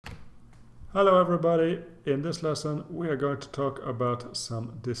Hello everybody, in this lesson we are going to talk about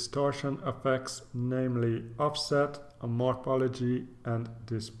some distortion effects, namely offset, morphology and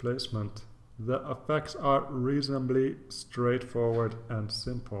displacement. The effects are reasonably straightforward and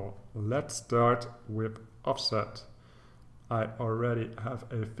simple. Let's start with offset. I already have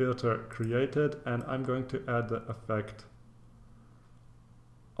a filter created and I'm going to add the effect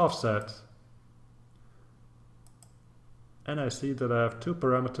offset. And I see that I have two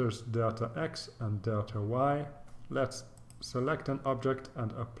parameters, delta x and delta y. Let's select an object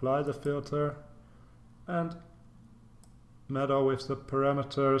and apply the filter and meddle with the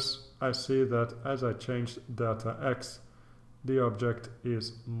parameters. I see that as I change delta x, the object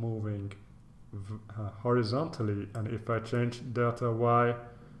is moving horizontally, and if I change delta y,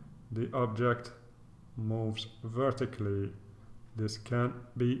 the object moves vertically. This can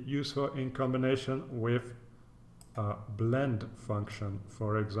be useful in combination with a blend function.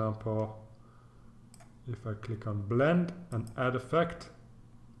 For example, if I click on blend and add effect,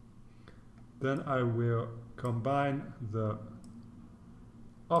 then I will combine the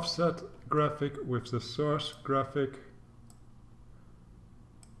offset graphic with the source graphic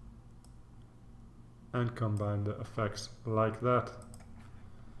and combine the effects like that.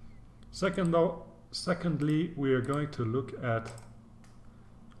 Secondly, we are going to look at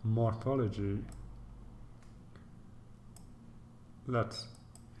morphology. Let's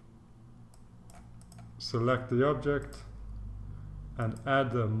select the object and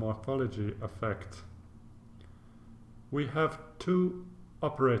add the morphology effect. We have two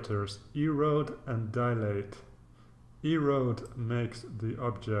operators, erode and dilate. Erode makes the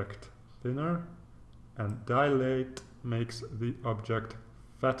object thinner and dilate makes the object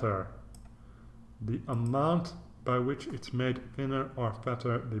fatter. The amount by which it's made thinner or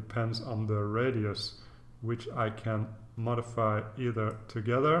fatter depends on the radius, which I can modify either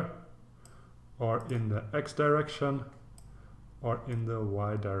together or in the x direction or in the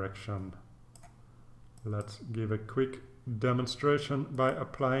y direction. Let's give a quick demonstration by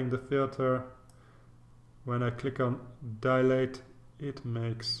applying the filter. When I click on dilate, it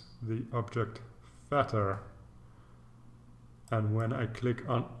makes the object fatter, and when I click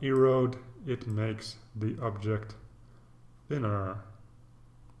on erode, it makes the object thinner.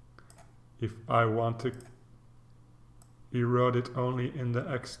 If I want to erode it only in the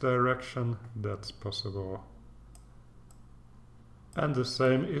x direction, that's possible. And the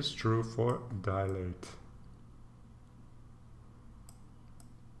same is true for dilate.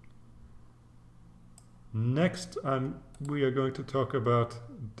 Next, we are going to talk about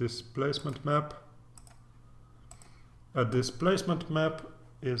displacement map. A displacement map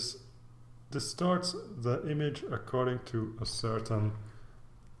distorts the image according to a certain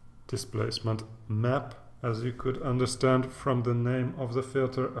displacement map. As you could understand from the name of the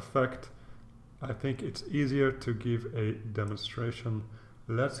filter effect, I think it's easier to give a demonstration.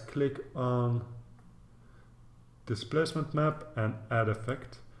 Let's click on displacement map and add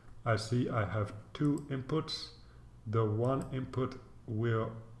effect. I see I have two inputs. The one input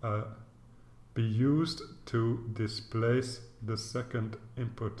will be used to displace the second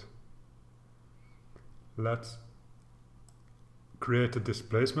input. Let's create a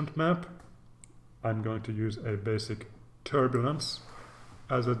displacement map. I'm going to use a basic turbulence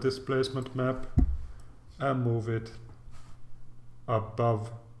as a displacement map and move it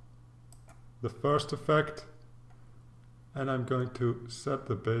above the first effect, and I'm going to set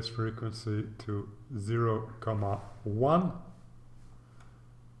the base frequency to 0,1,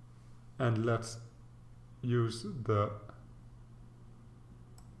 and let's use the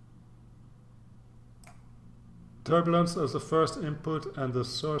turbulence as the first input and the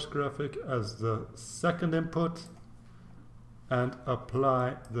source graphic as the second input, and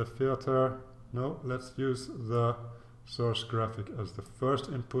apply the filter. No, let's use the source graphic as the first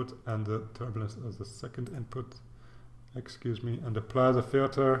input and the turbulence as the second input. Excuse me, and apply the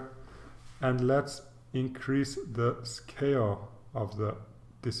filter, and let's increase the scale of the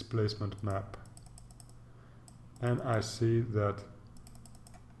displacement map. And I see that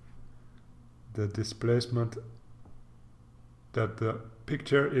the displacement, that the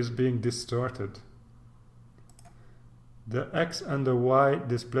picture is being distorted. The x and the y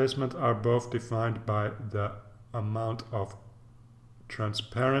displacement are both defined by the amount of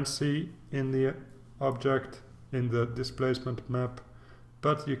transparency in the object in the displacement map,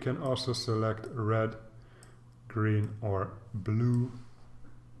 but you can also select red, green or blue.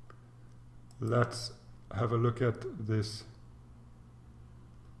 Let's have a look at this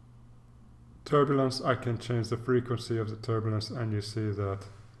turbulence. I can change the frequency of the turbulence and you see that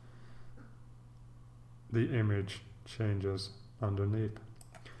the image changes underneath.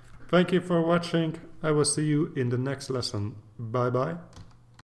 Thank you for watching. I will see you in the next lesson. Bye bye.